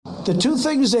The two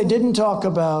things they didn't talk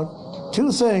about,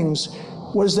 two things,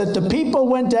 was that the people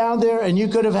went down there and you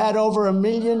could have had over 1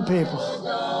 million people.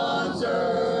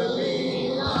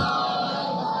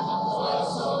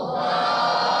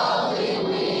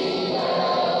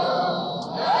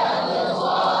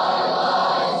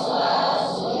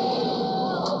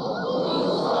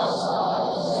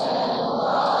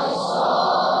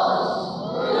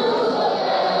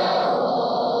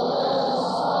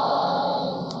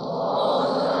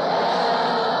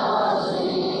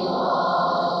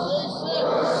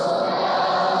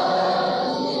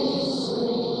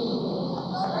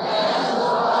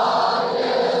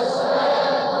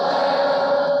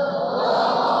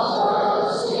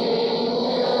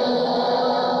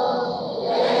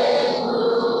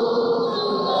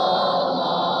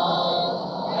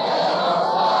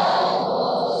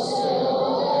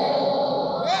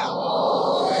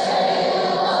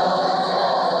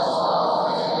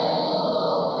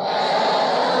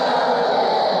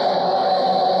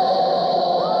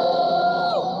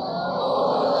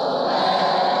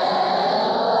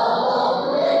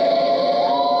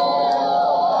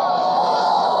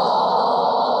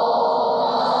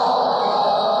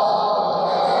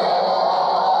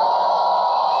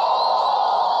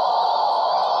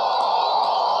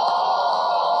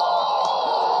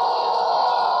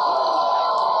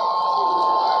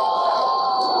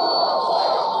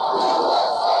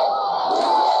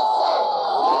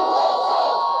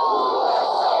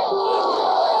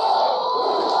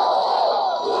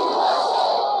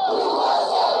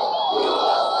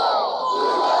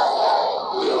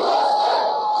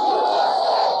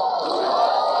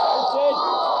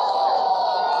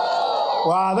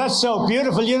 Wow, that's so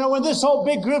beautiful. You know, when this whole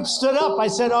big group stood up, I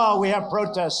said, oh, we have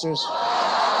protesters.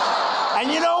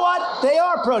 And you know what? They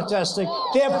are protesting.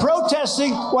 They're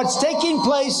protesting what's taking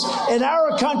place in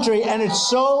our country, and it's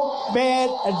so bad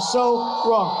and so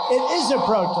wrong. It is a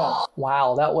protest.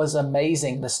 Wow, that was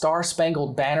amazing. The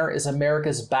Star-Spangled Banner is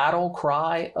America's battle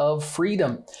cry of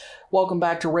freedom. Welcome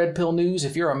back to Red Pill News.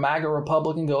 If you're a MAGA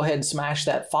Republican, go ahead and smash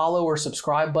that follow or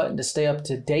subscribe button to stay up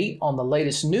to date on the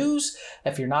latest news.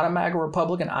 If you're not a MAGA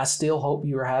Republican, I still hope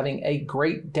you are having a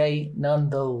great day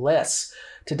nonetheless.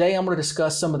 Today, I'm going to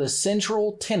discuss some of the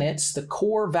central tenets, the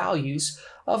core values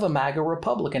of a MAGA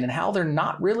Republican and how they're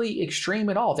not really extreme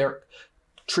at all. They're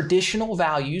traditional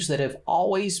values that have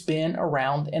always been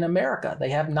around in America. They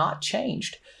have not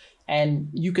changed. And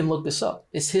you can look this up.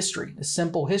 It's history, it's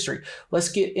simple history. Let's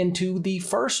get into the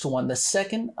first one, the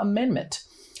Second Amendment.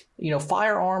 You know,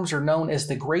 firearms are known as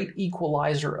the great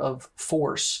equalizer of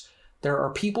force. There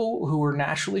are people who are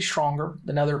naturally stronger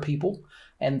than other people,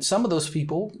 and some of those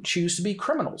people choose to be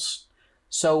criminals.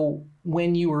 So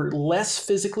when you are less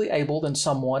physically able than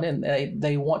someone and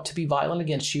they want to be violent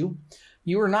against you,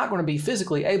 you are not going to be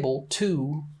physically able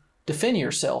to defend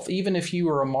yourself. Even if you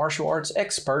are a martial arts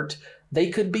expert, they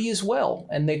could be as well,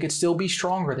 and they could still be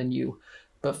stronger than you.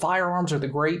 But firearms are the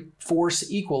great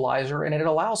force equalizer, and it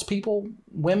allows people,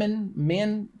 women,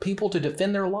 men, people to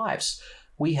defend their lives.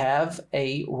 We have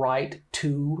a right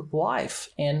to life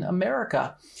in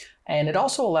America. And it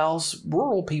also allows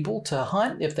rural people to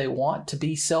hunt if they want, to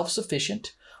be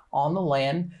self-sufficient on the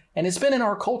land. And it's been in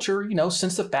our culture, you know,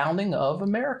 since the founding of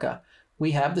America.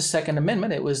 We have the Second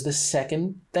Amendment. It was the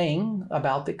second thing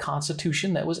about the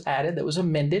Constitution that was added, that was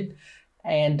amended.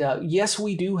 And yes,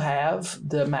 we do have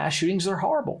the mass shootings that are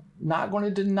horrible. Not going to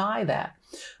deny that.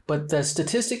 But the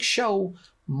statistics show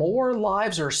more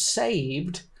lives are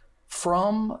saved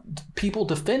from people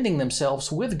defending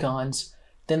themselves with guns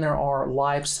than there are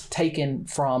lives taken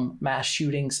from mass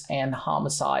shootings and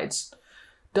homicides.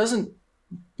 Doesn't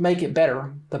make it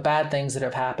better, the bad things that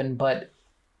have happened, but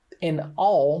in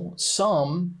all,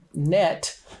 some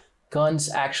net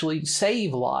guns actually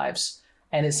save lives.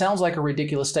 And it sounds like a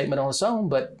ridiculous statement on its own,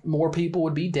 but more people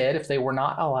would be dead if they were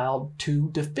not allowed to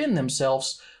defend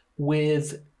themselves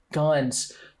with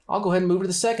guns. I'll go ahead and move to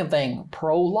the second thing,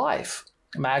 pro-life.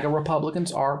 MAGA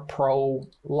Republicans are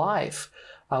pro-life.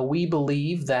 We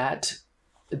believe that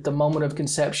at the moment of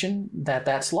conception,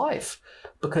 that's life.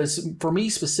 Because for me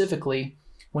specifically,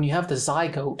 when you have the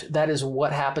zygote, that is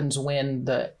what happens when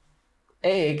the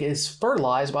egg is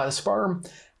fertilized by the sperm,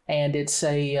 and it's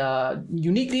a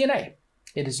unique DNA.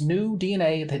 It is new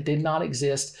DNA that did not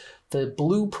exist. The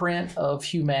blueprint of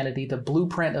humanity, the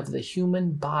blueprint of the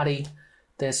human body,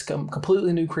 that's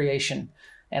completely new creation.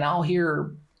 And I'll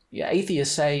hear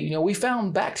atheists say, you know, we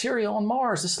found bacteria on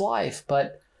Mars, this life,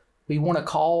 but we want to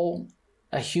call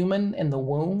a human in the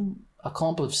womb a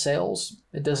clump of cells.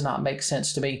 It does not make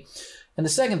sense to me. And the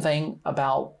second thing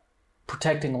about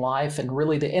protecting life and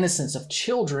really the innocence of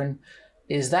children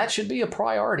is that should be a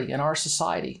priority in our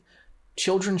society.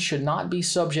 children should not be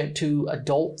subject to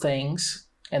adult things,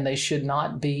 and they should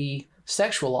not be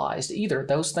sexualized either.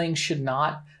 Those things should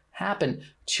not happen.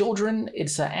 Children,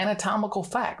 it's an anatomical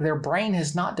fact. Their brain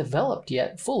has not developed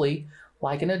yet fully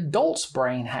like an adult's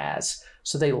brain has.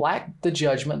 So they lack the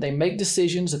judgment. They make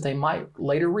decisions that they might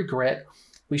later regret.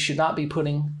 We should not be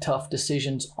putting tough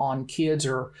decisions on kids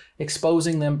or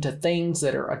exposing them to things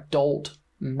that are adult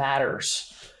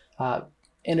matters.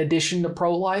 In addition to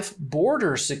pro-life,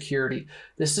 border security.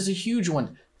 This is a huge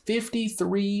one.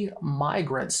 53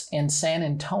 migrants in San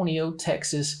Antonio,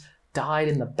 Texas, died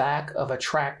in the back of a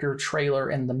tractor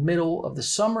trailer in the middle of the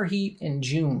summer heat in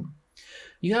June.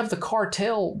 You have the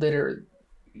cartel that are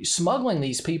smuggling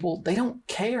these people. They don't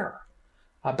care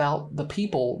about the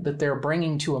people that they're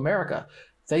bringing to America.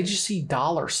 They just see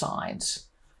dollar signs.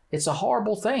 It's a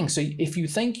horrible thing. So if you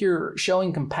think you're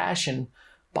showing compassion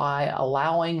by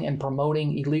allowing and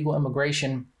promoting illegal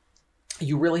immigration,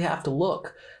 you really have to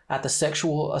look at the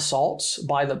sexual assaults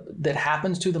that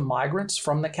happens to the migrants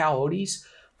from the coyotes,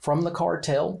 from the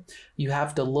cartel. You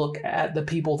have to look at the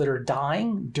people that are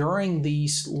dying during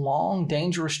these long,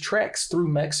 dangerous treks through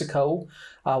Mexico.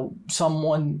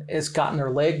 Someone has gotten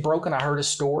their leg broken. I heard a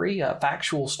story, a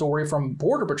factual story from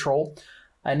Border Patrol.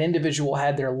 An individual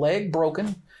had their leg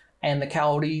broken, and the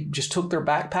coyote just took their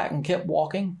backpack and kept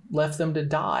walking, left them to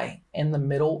die in the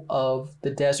middle of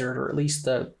the desert, or at least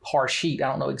the harsh heat. I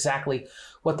don't know exactly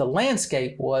what the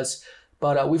landscape was,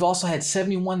 but we've also had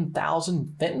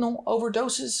 71,000 fentanyl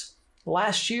overdoses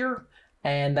last year,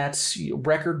 and that's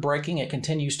record-breaking. It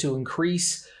continues to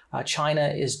increase. China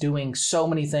is doing so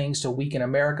many things to weaken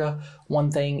America.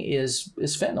 One thing is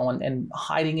fentanyl and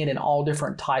hiding it in all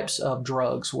different types of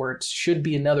drugs where it should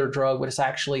be another drug, but it's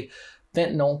actually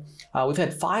fentanyl. We've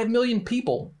had 5 million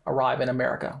people arrive in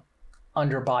America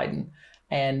under Biden,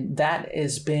 and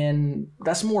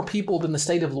that's more people than the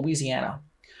state of Louisiana.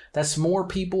 That's more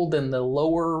people than the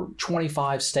lower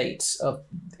 25 states of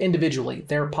individually,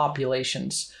 their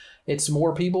populations. It's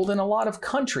more people than a lot of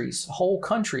countries, whole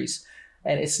countries.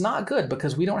 And it's not good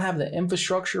because we don't have the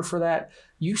infrastructure for that.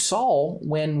 You saw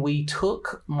when we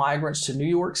took migrants to New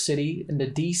York City and to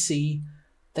DC,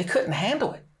 they couldn't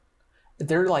handle it.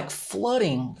 They're like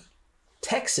flooding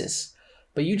Texas.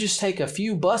 But you just take a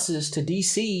few buses to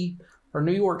DC or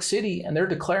New York City, and they're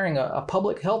declaring a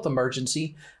public health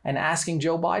emergency and asking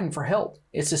Joe Biden for help.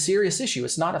 It's a serious issue.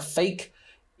 It's not a fake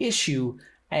issue.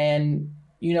 And,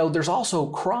 there's also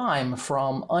crime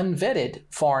from unvetted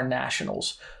foreign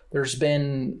nationals. There's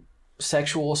been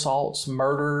sexual assaults,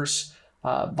 murders,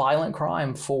 violent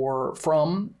crime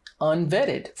from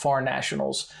unvetted foreign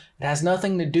nationals. It has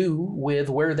nothing to do with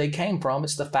where they came from.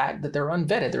 It's the fact that they're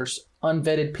unvetted. There's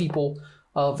unvetted people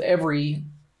of every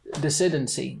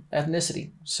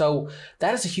ethnicity. So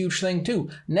that is a huge thing too.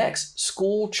 Next,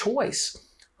 school choice.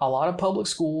 A lot of public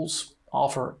schools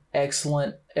offer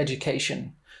excellent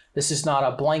education. This is not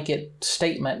a blanket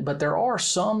statement, but there are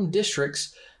some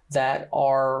districts that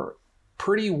are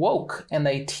pretty woke and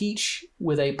they teach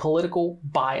with a political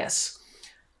bias.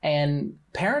 And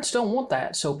parents don't want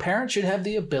that. So parents should have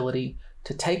the ability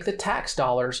to take the tax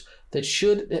dollars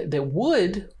that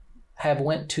would have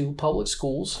went to public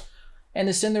schools and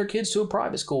to send their kids to a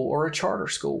private school or a charter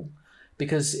school.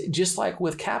 Because just like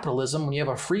with capitalism, when you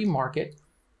have a free market,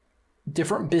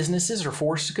 different businesses are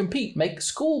forced to compete. Make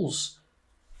schools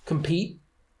compete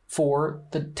for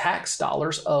the tax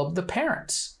dollars of the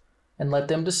parents and let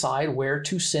them decide where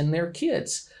to send their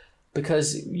kids.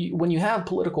 Because when you have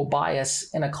political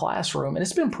bias in a classroom, and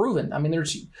it's been proven,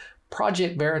 there's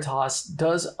Project Veritas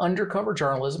does undercover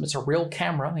journalism. It's a real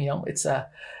camera, it's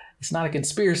not a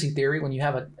conspiracy theory when you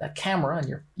have a camera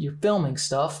and you're filming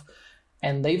stuff,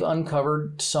 and they've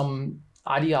uncovered some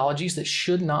ideologies that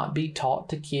should not be taught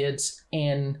to kids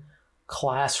in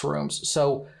classrooms.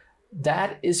 So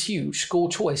that is huge. School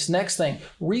choice. Next thing,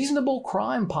 reasonable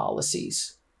crime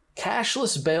policies.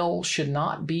 Cashless bail should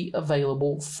not be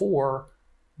available for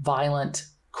violent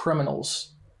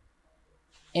criminals.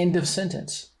 End of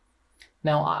sentence.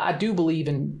 Now, I do believe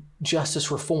in justice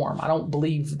reform. I don't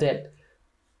believe that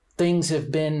things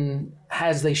have been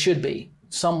as they should be.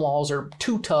 Some laws are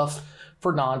too tough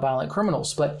for nonviolent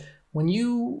criminals. But when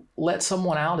you let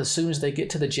someone out as soon as they get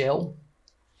to the jail,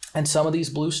 and some of these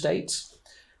blue states,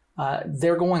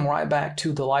 they're going right back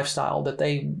to the lifestyle that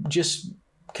they just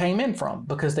came in from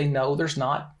because they know there's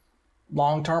not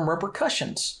long-term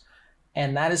repercussions.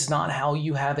 And that is not how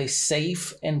you have a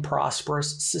safe and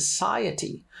prosperous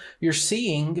society. You're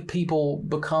seeing people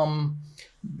become,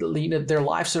 their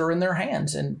lives are in their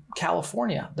hands. In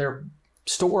California, their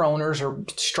store owners are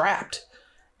strapped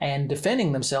and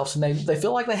defending themselves, and they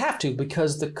feel like they have to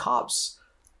because the cops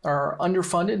are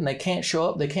underfunded and they can't show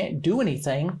up, they can't do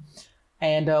anything.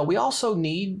 And we also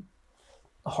need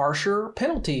harsher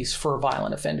penalties for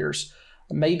violent offenders.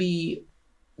 Maybe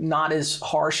not as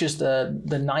harsh as the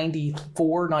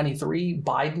 94, 93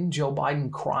 Joe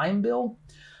Biden crime bill,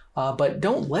 but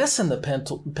don't lessen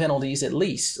the penalties at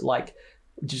least. Like,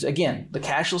 just again, the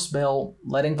cashless bail,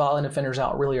 letting violent offenders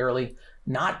out really early,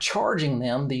 not charging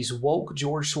them, these woke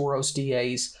George Soros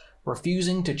DAs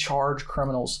refusing to charge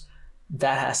criminals.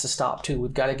 That has to stop too.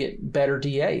 We've got to get better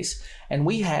DAs. And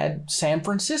we had San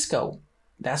Francisco.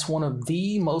 That's one of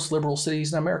the most liberal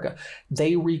cities in America.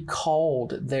 They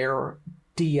recalled their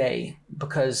DA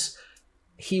because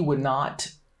he would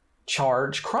not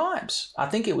charge crimes. I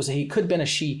think he could have been a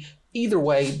she. Either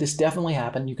way, this definitely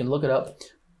happened. You can look it up.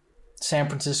 San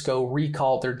Francisco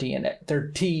recalled their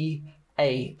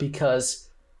DA because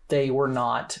they were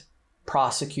not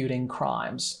prosecuting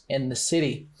crimes in the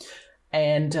city.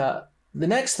 And the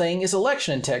next thing is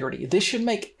election integrity. This should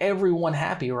make everyone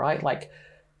happy, right? Like,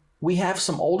 we have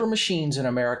some older machines in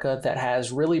America that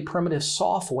has really primitive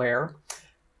software,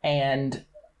 and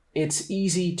it's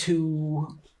easy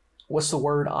to, what's the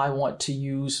word I want to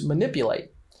use, manipulate.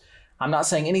 I'm not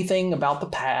saying anything about the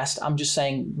past. I'm just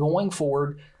saying going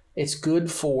forward, it's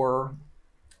good for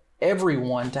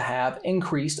everyone to have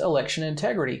increased election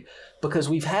integrity, because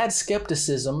we've had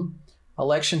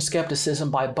election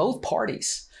skepticism by both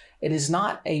parties. It is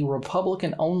not a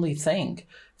Republican-only thing.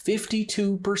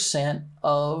 52%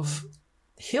 of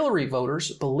Hillary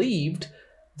voters believed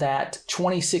that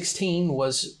 2016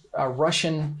 was a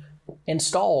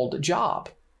Russian-installed job.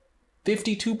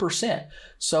 52%.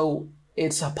 So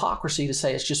it's hypocrisy to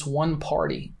say it's just one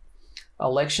party.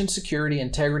 Election security,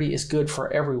 integrity is good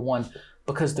for everyone,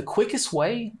 because the quickest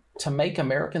way to make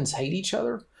Americans hate each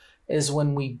other is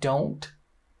when we don't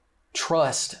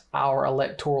trust our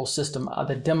electoral system,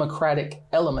 the democratic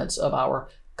elements of our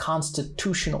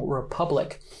constitutional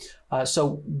republic.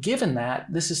 So given that,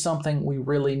 this is something we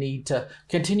really need to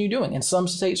continue doing. And some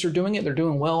states are doing it. They're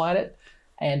doing well at it.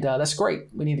 And that's great.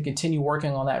 We need to continue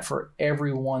working on that for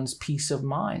everyone's peace of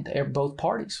mind, both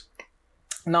parties.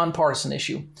 Nonpartisan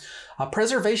issue.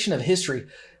 Preservation of history.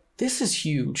 This is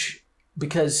huge,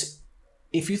 because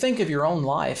if you think of your own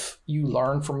life, you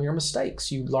learn from your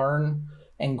mistakes. You learn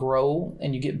and grow,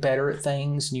 and you get better at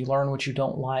things, and you learn what you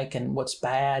don't like and what's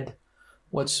bad,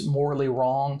 what's morally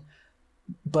wrong.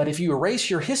 But if you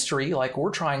erase your history, like we're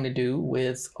trying to do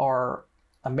with our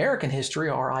American history,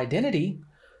 our identity,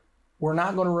 we're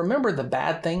not going to remember the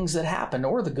bad things that happened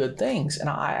or the good things. And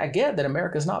I get that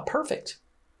America is not perfect.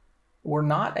 We're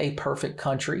not a perfect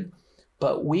country,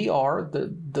 but we are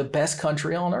the best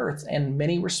country on earth in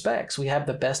many respects. We have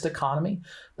the best economy,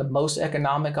 the most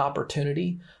economic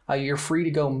opportunity. You're free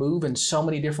to go move in so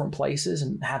many different places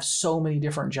and have so many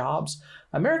different jobs.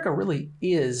 America really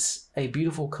is a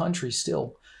beautiful country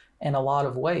still in a lot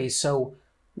of ways. So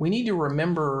we need to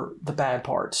remember the bad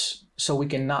parts so we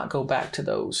can not go back to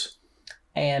those.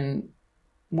 And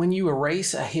when you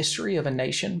erase a history of a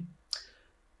nation,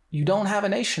 you don't have a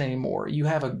nation anymore. You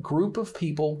have a group of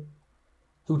people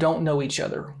who don't know each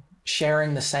other,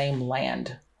 sharing the same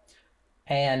land.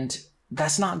 And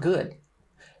that's not good.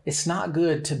 It's not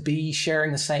good to be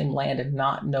sharing the same land and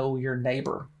not know your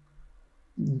neighbor.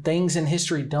 Things in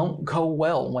history don't go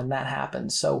well when that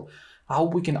happens. So I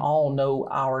hope we can all know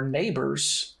our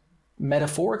neighbors,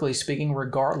 metaphorically speaking,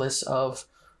 regardless of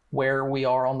where we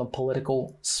are on the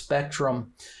political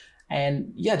spectrum.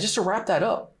 And yeah, just to wrap that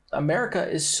up, America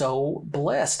is so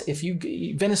blessed.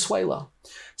 Venezuela,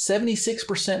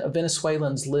 76% of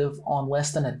Venezuelans live on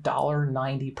less than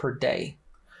 $1.90 per day.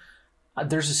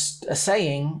 There's a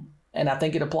saying, and I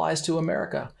think it applies to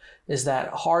America, is that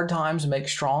hard times make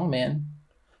strong men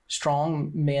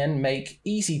make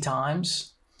easy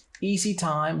times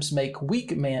make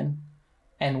weak men,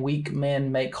 and weak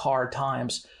men make hard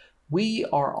times. We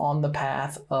are on the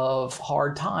path of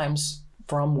hard times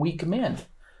from weak men.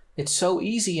 It's so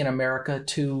easy in America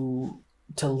to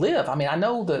live. I mean, I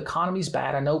know the economy's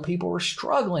bad. I know people are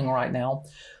struggling right now.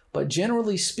 But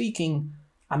generally speaking,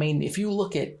 I mean, if you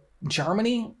look at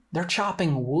Germany, they're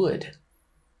chopping wood.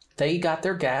 They got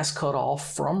their gas cut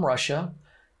off from Russia,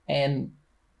 and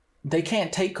they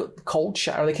can't take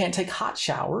they can't take hot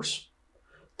showers.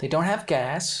 They don't have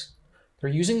gas. They're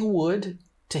using wood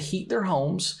to heat their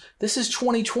homes. This is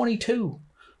 2022.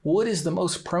 Wood is the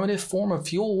most primitive form of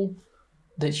fuel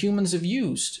that humans have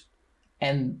used.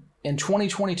 And in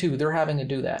 2022, they're having to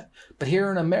do that. But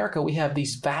here in America, we have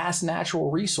these vast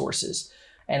natural resources.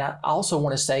 And I also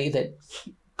want to say that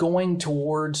going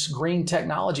towards green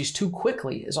technologies too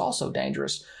quickly is also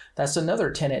dangerous. That's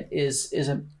another tenet is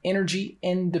an energy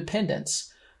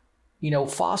independence.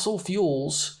 fossil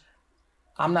fuels,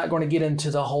 I'm not going to get into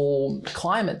the whole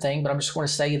climate thing, but I'm just going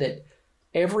to say that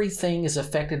everything is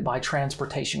affected by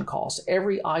transportation costs.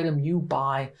 Every item you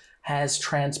buy has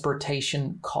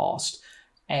transportation cost,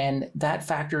 and that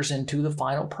factors into the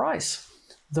final price.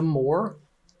 The more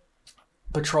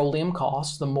petroleum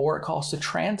costs, the more it costs to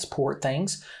transport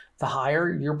things, the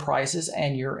higher your prices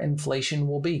and your inflation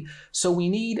will be. So we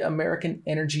need American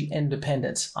energy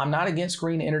independence. I'm not against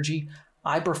green energy.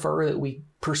 I prefer that we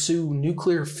pursue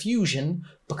nuclear fusion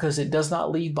because it does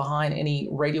not leave behind any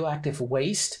radioactive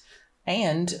waste,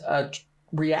 and a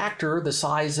reactor the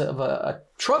size of a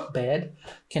truck bed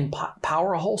can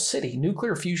power a whole city.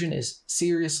 Nuclear fusion is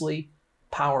seriously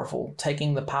powerful,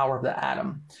 taking the power of the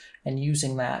atom and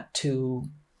using that to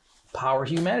power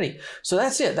humanity. So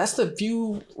that's it. That's the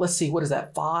few, let's see, what is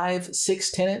that, 5,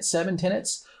 6 tenets, 7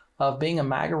 tenets of being a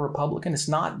MAGA Republican. It's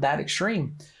not that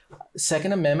extreme.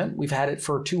 Second Amendment, we've had it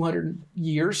for 200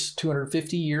 years,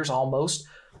 250 years almost.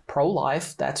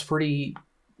 Pro-life, that's pretty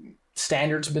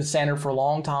standard. It's been standard for a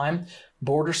long time.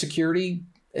 Border security,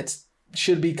 it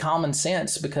should be common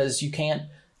sense because you can't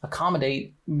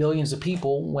accommodate millions of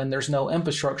people when there's no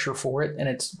infrastructure for it, and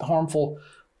it's harmful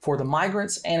for the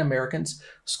migrants and Americans.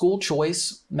 School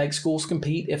choice, make schools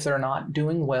compete if they're not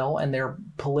doing well and they're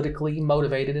politically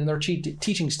motivated in their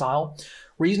teaching style.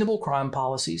 Reasonable crime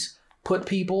policies, put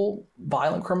people,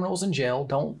 violent criminals in jail,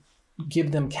 don't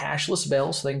give them cashless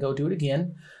bail so they can go do it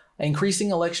again.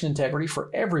 Increasing election integrity for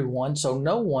everyone so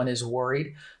no one is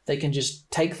worried. They can just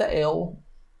take the L,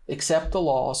 accept the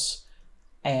loss,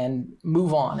 and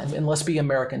move on. And let's be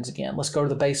Americans again. Let's go to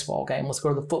the baseball game. Let's go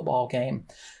to the football game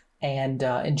and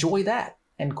enjoy that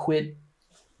and quit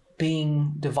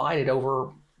being divided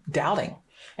over doubting.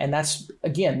 And that's,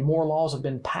 again, more laws have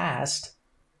been passed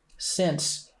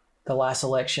since the last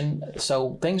election.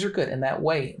 So things are good in that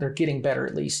way. They're getting better,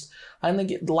 at least.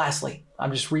 Lastly,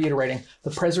 I'm just reiterating the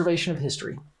preservation of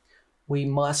history. We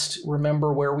must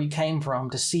remember where we came from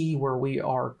to see where we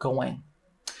are going.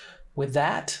 With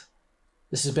that,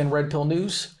 this has been Red Pill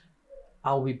News.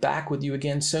 I'll be back with you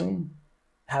again soon.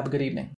 Have a good evening.